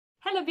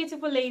Hello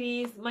beautiful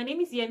ladies, my name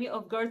is Yemi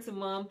of Girl to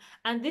Mom,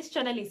 and this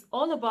channel is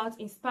all about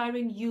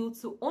inspiring you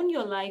to own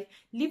your life,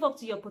 live up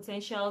to your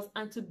potentials,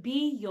 and to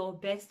be your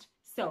best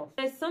self.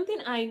 There's something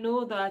I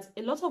know that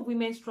a lot of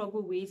women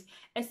struggle with,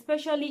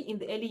 especially in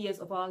the early years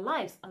of our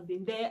lives. I've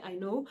been there, I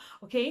know,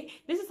 okay?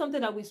 This is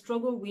something that we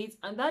struggle with,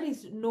 and that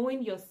is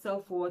knowing your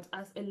self-worth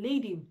as a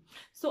lady.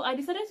 So I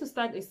decided to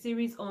start a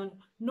series on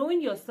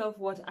knowing your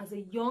self-worth as a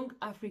young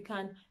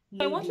African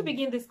lady. I want to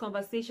begin this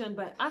conversation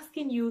by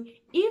asking you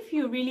if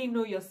you really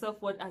know your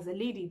self-worth as a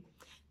lady.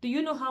 Do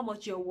you know how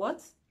much you're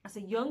worth as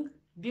a young,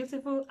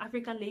 beautiful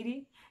African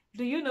lady?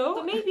 Do you know?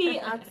 So maybe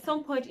at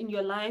some point in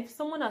your life,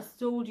 someone has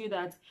told you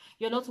that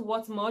you're not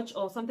worth much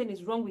or something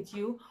is wrong with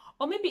you.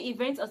 Or maybe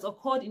events has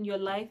occurred in your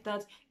life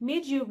that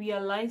made you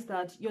realize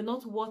that you're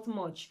not worth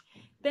much.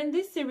 Then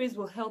this series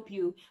will help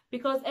you,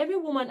 because every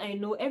woman I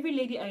know, every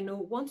lady I know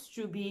wants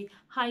to be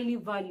highly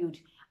valued.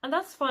 And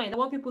that's fine. I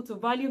want people to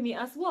value me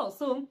as well.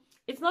 So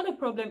it's not a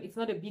problem. It's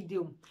not a big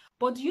deal.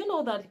 But do you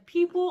know that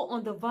people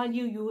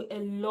undervalue you a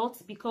lot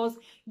because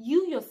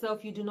you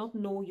yourself, you do not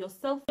know your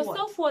self-worth? Your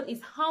self-worth is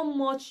how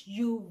much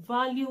you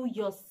value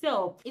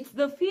yourself. It's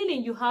the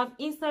feeling you have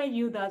inside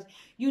you that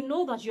you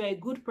know that you're a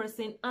good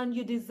person and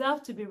you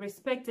deserve to be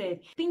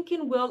respected.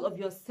 Thinking well of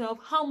yourself,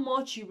 how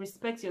much you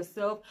respect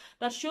yourself,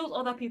 that shows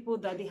other people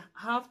that they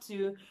have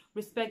to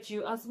respect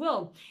you as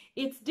well.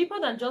 It's deeper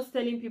than just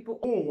telling people,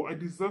 oh, I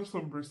deserve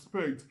some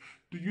respect.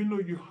 Do you know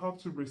you have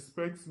to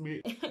respect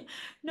me?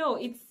 No,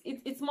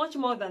 it's much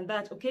more than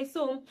that, okay?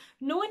 So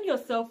knowing your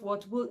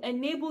self-worth will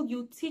enable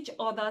you teach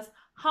others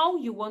how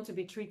you want to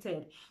be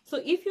treated.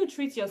 So if you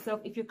treat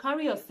yourself, if you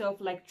carry yourself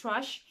like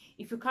trash,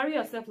 if you carry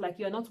yourself like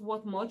you're not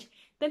worth much,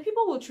 then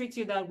people will treat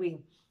you that way.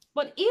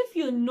 But if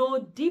you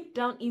know deep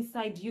down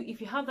inside you,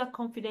 if you have that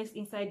confidence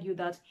inside you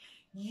that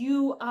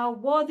you are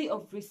worthy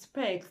of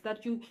respect,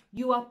 that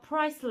you are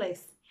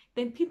priceless,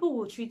 then people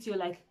will treat you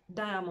like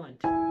diamond.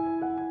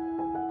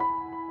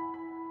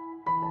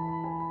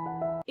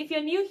 If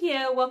you're new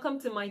here, welcome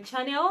to my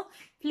channel.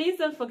 Please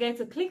don't forget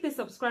to click the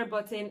subscribe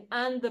button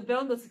and the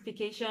bell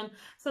notification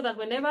so that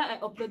whenever I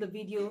upload a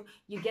video,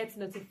 you get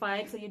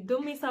notified so you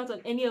don't miss out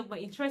on any of my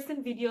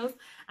interesting videos.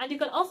 And you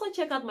can also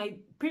check out my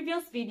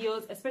previous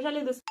videos,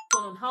 especially this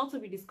one on how to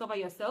rediscover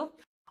yourself,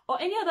 or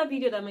any other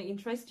video that may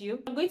interest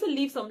you. I'm going to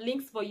leave some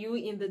links for you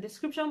in the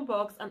description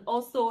box and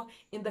also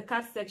in the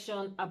card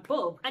section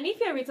above. And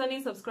if you're a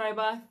returning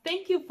subscriber,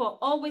 thank you for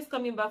always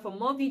coming back for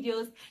more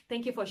videos.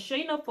 Thank you for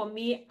showing up for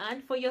me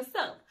and for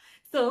yourself.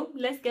 So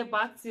let's get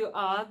back to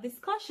our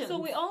discussion. So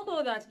we all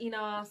know that in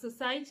our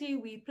society,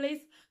 we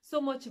place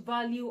so much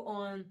value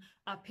on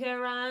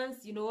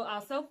appearance. You know,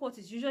 our self-worth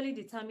is usually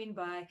determined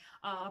by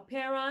our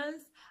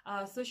appearance,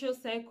 our social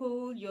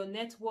circle, your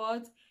net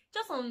worth,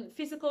 just on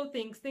physical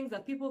things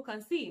that people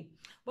can see.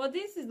 But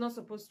this is not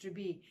supposed to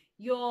be.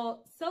 Your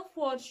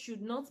self-worth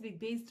should not be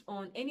based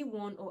on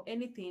anyone or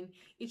anything.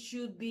 It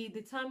should be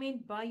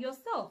determined by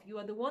yourself. You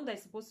are the one that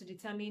is supposed to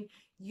determine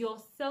your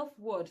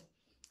self-worth.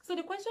 So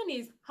the question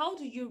is, how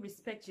do you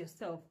respect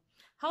yourself?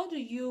 How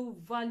do you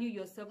value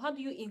yourself? How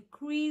do you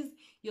increase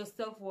your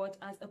self-worth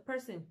as a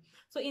person?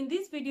 So in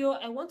this video,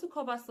 I want to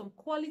cover some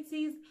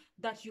qualities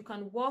that you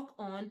can work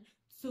on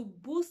to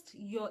boost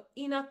your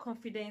inner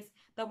confidence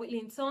that will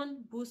in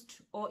turn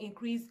boost or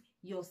increase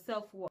your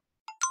self-worth.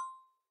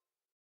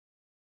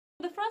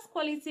 The first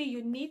quality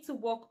you need to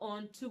work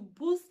on to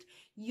boost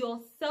your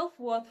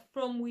self-worth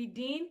from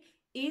within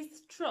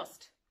is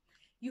trust.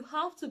 You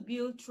have to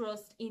build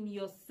trust in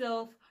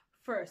yourself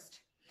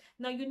first.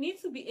 Now, you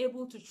need to be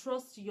able to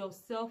trust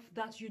yourself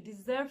that you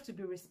deserve to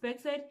be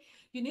respected.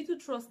 You need to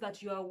trust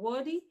that you are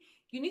worthy.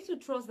 You need to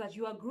trust that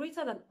you are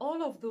greater than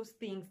all of those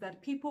things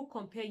that people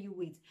compare you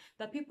with,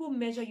 that people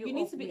measure you up with. You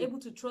need to be able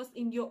to trust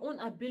in your own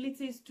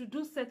abilities to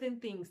do certain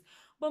things.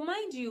 But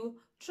mind you,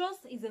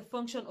 trust is a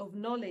function of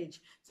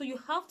knowledge. So you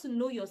have to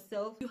know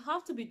yourself. You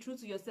have to be true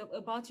to yourself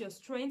about your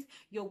strengths,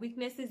 your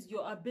weaknesses,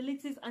 your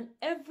abilities, and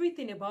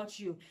everything about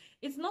you.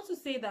 It's not to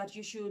say that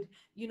you should,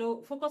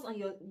 focus on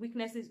your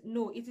weaknesses.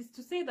 No, it is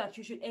to say that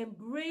you should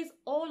embrace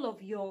all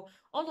of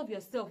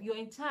yourself, your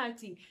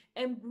entirety.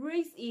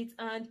 Embrace it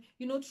and,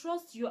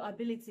 trust your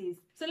abilities.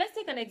 So let's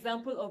take an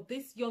example of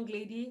this young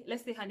lady.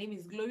 Let's say her name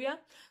is Gloria.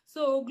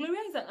 So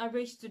Gloria is an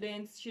average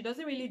student. She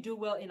doesn't really do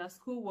well in her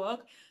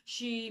schoolwork.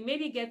 She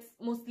maybe gets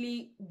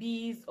mostly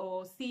B's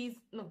or C's.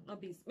 No, not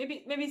B's.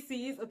 Maybe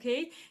C's,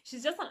 okay?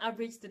 She's just an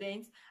average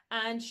student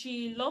and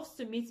she loves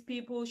to meet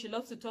people. She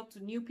loves to talk to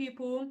new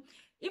people.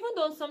 Even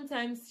though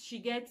sometimes she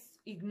gets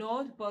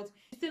ignored, but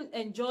she still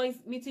enjoys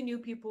meeting new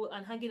people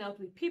and hanging out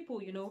with people,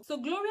 So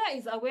Gloria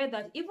is aware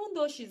that even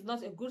though she's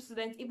not a good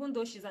student, even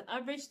though she's an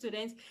average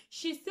student,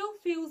 she still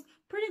feels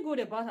pretty good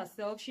about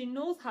herself. She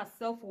knows her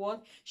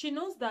self-worth. She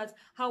knows that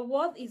her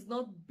worth is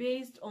not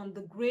based on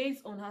the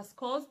grades, on her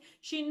scores.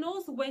 She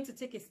knows when to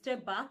take a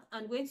step back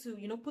and when to,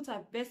 put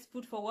her best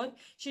foot forward.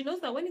 She knows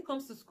that when it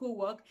comes to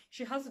schoolwork,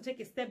 she has to take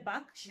a step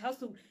back. She has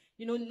to,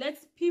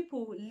 lets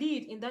people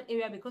lead in that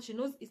area because she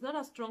knows it's not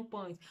a strong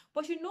point.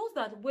 But she knows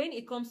that when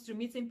it comes to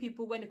meeting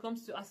people, when it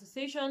comes to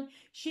association,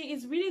 she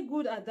is really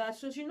good at that.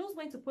 So she knows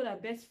when to put her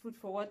best foot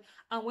forward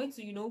and when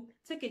to,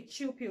 take a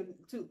chill pill,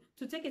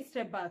 to take a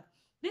step back.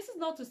 This is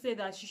not to say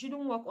that she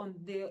shouldn't work on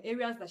the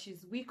areas that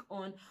she's weak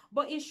on,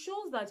 but it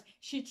shows that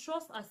she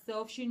trusts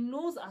herself, she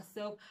knows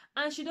herself,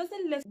 and she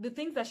doesn't let the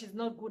things that she's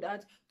not good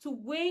at to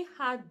weigh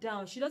her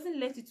down. She doesn't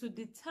let it to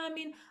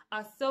determine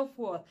her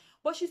self-worth.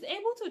 But she's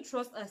able to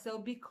trust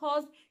herself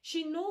because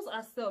she knows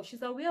herself.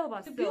 She's aware of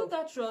herself. To build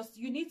that trust,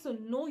 you need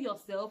to know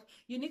yourself,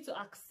 you need to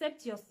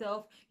accept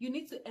yourself, you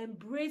need to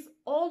embrace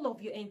all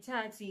of your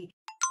entirety.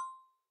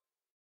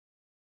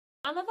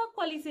 Another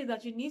quality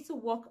that you need to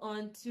work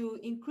on to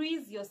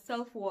increase your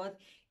self-worth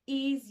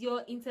is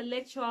your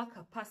intellectual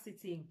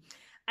capacity.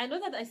 I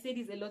know that I say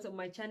this a lot on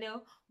my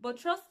channel, but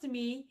trust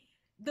me,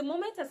 the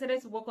moment I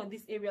started to work on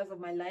these areas of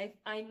my life,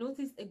 I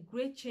noticed a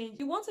great change.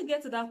 You want to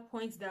get to that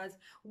point that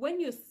when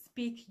you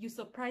speak, you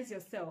surprise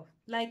yourself.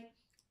 Like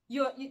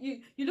you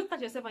look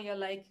at yourself and you're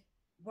like,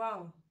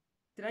 wow,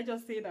 did I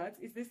just say that?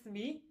 Is this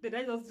me? Did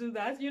I just do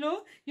that?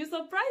 You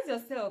surprise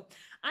yourself.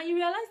 And you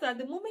realize that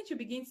the moment you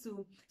begin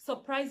to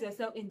surprise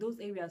yourself in those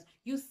areas,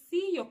 you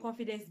see your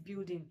confidence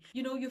building.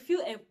 You feel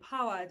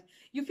empowered.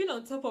 You feel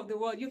on top of the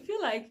world. You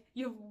feel like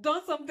you've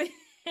done something.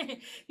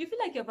 You feel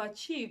like you've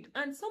achieved,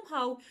 and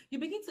somehow you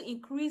begin to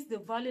increase the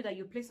value that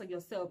you place on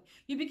yourself.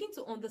 You begin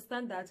to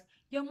understand that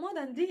you're more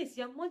than this,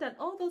 you're more than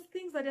all those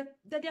things that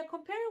they're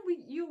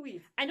comparing you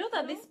with. I know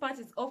that this part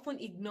is often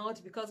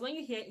ignored because when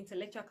you hear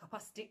intellectual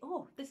capacity,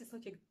 oh, this is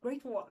such a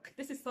great work,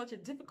 this is such a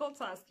difficult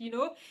task,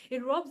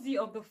 it robs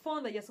you of the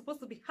fun that you're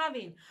supposed to be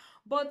having.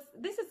 But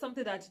this is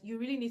something that you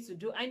really need to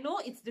do. I know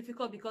it's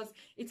difficult because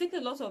it takes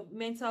a lot of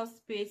mental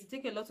space, it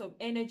takes a lot of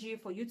energy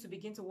for you to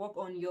begin to work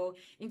on your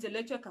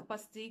intellectual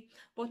capacity.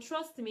 But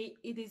trust me,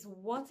 it is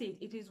worth it.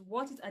 It is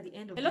worth it at the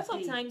end of the day. A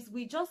lot of times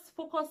we just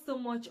focus so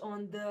much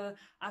on the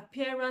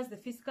appearance, the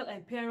physical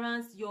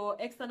appearance, your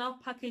external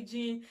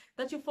packaging,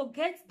 that you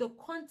forget the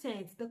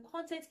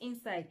content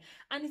inside.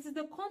 And it is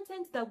the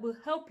content that will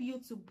help you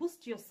to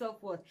boost your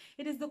self-worth.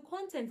 It is the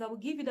content that will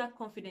give you that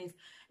confidence.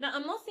 Now,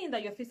 I'm not saying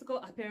that your physical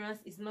appearance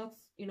is not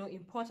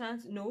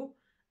important. No,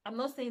 I'm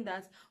not saying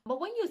that.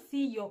 But when you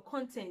see your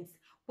content,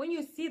 when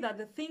you see that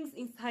the things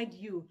inside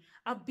you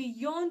are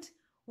beyond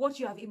what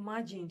you have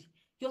imagined,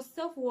 your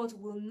self-worth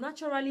will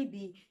naturally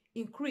be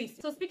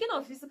increased. So speaking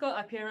of physical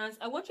appearance,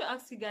 I want to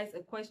ask you guys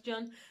a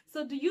question.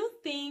 So do you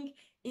think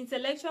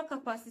intellectual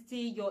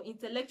capacity, your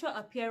intellectual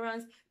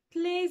appearance,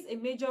 plays a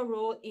major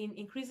role in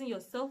increasing your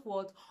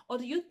self-worth, or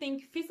do you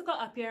think physical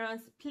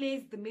appearance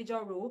plays the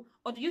major role,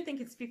 or do you think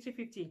it's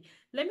 50-50?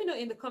 Let me know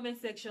in the comment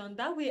section.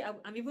 That way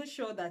I'm even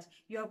sure that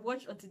you have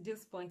watched until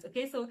this point.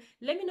 Okay, so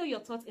let me know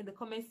your thoughts in the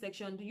comment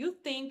section. Do you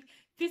think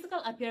physical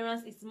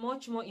appearance is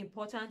much more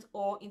important,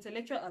 or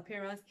intellectual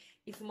appearance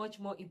is much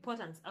more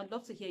important? I'd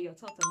love to hear your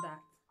thoughts on that.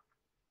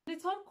 The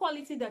third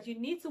quality that you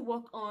need to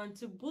work on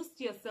to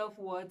boost your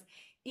self-worth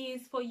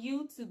is for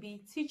you to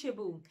be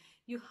teachable.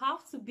 You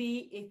have to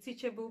be a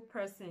teachable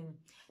person.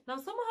 Now,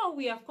 somehow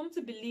we have come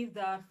to believe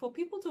that for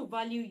people to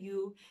value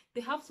you,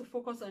 they have to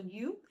focus on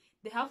you,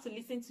 they have to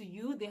listen to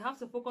you, they have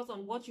to focus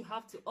on what you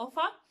have to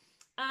offer.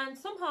 And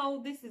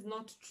somehow this is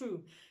not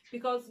true,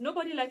 because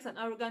nobody likes an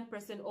arrogant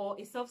person or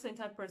a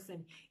self-centered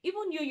person.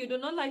 Even you do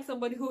not like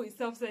somebody who is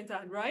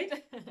self-centered,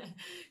 right?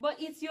 But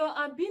it's your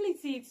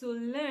ability to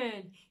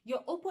learn,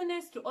 your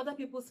openness to other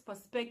people's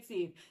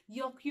perspective,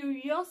 your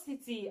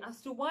curiosity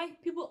as to why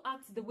people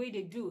act the way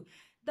they do.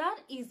 That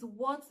is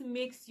what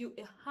makes you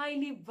a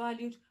highly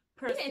valued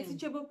person. Being a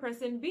teachable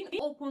person, being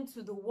open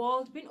to the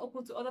world, being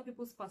open to other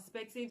people's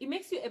perspective, it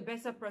makes you a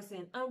better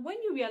person. And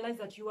when you realize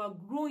that you are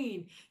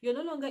growing, you're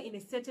no longer in a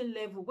certain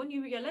level, when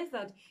you realize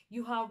that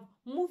you have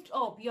moved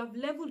up, you have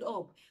leveled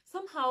up,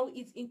 somehow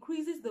it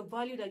increases the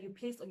value that you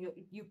place on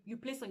you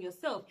place on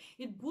yourself.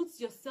 It boosts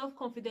your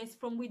self-confidence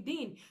from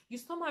within. You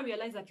somehow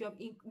realize that you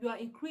are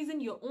increasing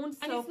your own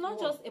self-worth. And it's not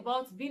just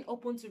about being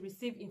open to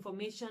receive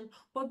information,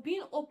 but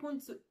being open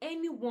to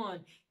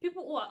anyone,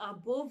 people who are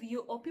above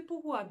you or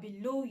people who are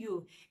below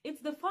you.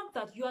 It's the fact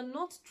that you are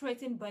not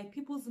threatened by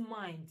people's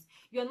minds.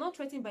 You are not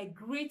threatened by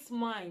great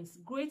minds,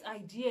 great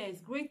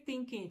ideas, great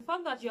thinking. The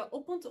fact that you are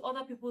open to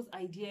other people's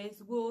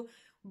ideas will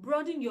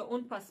broaden your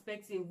own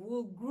perspective,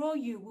 will grow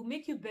you, will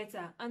make you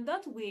better, and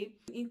that way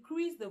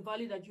increase the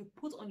value that you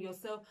put on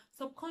yourself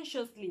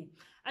subconsciously.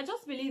 I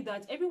just believe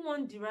that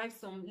everyone derives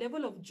some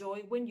level of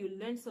joy when you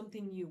learn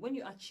something new, when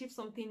you achieve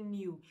something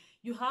new.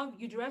 You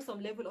derive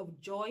some level of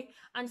joy,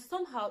 and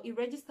somehow it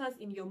registers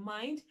in your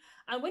mind.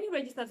 And when it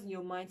registers in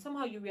your mind,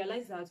 somehow you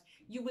realize that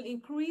you will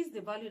increase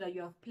the value that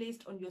you have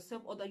placed on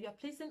yourself, or that you are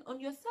placing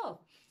on yourself.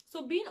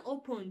 So being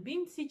open,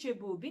 being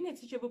teachable, being a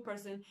teachable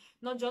person,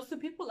 not just to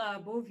people who are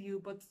above you,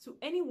 but to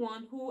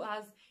anyone who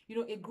has,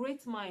 a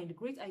great mind,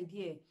 great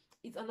idea,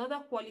 it's another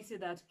quality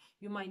that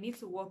you might need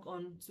to work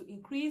on to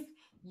increase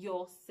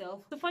your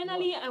self. So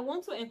finally, I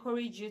want to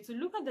encourage you to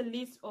look at the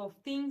list of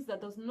things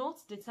that does not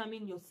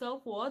determine your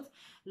self-worth,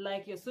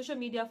 like your social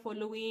media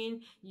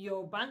following,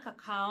 your bank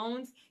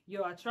account,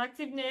 your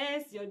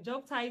attractiveness, your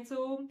job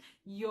title,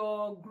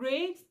 your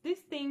grades. These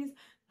things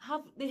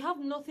have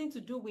nothing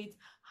to do with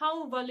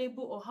how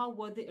valuable or how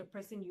worthy a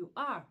person you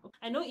are.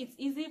 I know it's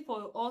easy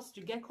for us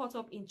to get caught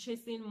up in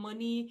chasing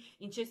money,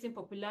 in chasing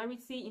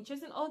popularity, in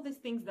chasing all these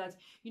things that,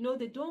 you know,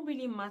 they don't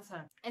really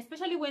matter,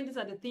 especially when these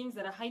are the things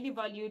that are highly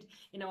valued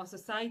in our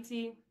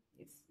society.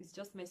 It's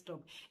just messed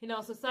up in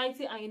our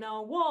society and in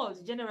our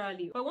world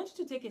generally. But I want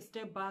you to take a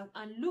step back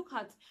and look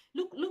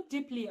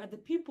deeply at the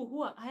people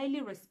who are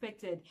highly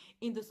respected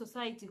in the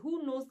society,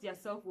 who knows their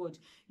self-worth.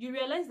 You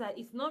realize that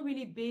it's not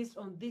really based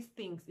on these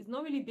things. It's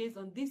not really based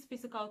on these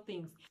physical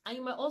things. And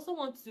you might also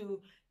want to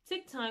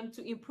take time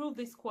to improve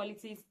these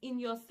qualities in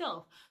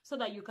yourself so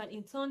that you can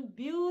in turn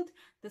build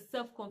the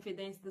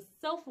self-confidence, the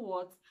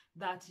self-worth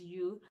that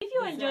you deserve. If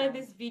you enjoyed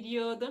this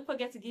video, don't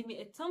forget to give me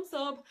a thumbs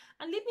up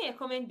and leave me a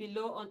comment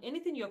below on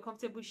anything you're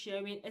comfortable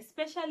sharing,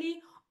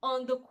 especially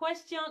on the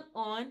question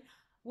on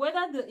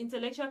whether the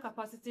intellectual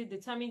capacity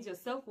determines your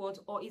self-worth,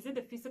 or is it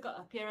the physical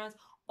appearance,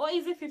 or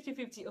is it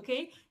 50-50,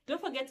 okay?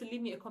 Don't forget to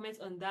leave me a comment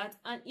on that.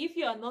 And if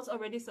you are not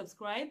already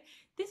subscribed,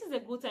 this is a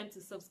good time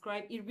to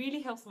subscribe. It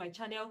really helps my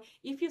channel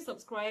if you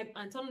subscribe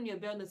and turn on your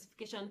bell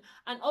notification,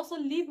 and also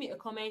leave me a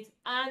comment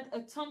and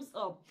a thumbs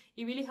up.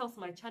 It really helps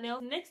my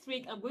channel. Next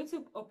week, I'm going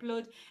to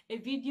upload a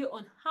video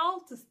on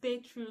how to stay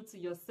true to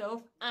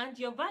yourself and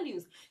your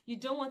values. You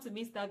don't want to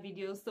miss that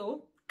video,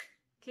 so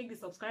click the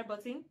subscribe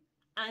button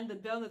and the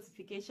bell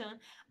notification,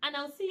 and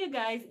I'll see you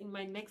guys in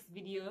my next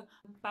video.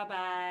 Bye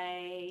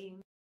bye.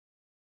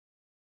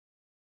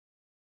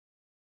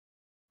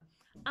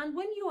 And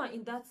when you are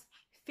in that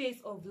phase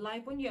of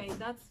life, when you are in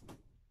that,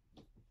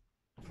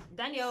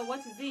 Daniel, what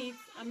is it?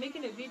 I'm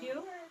making a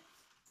video.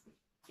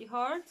 It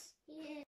hurts? Yeah.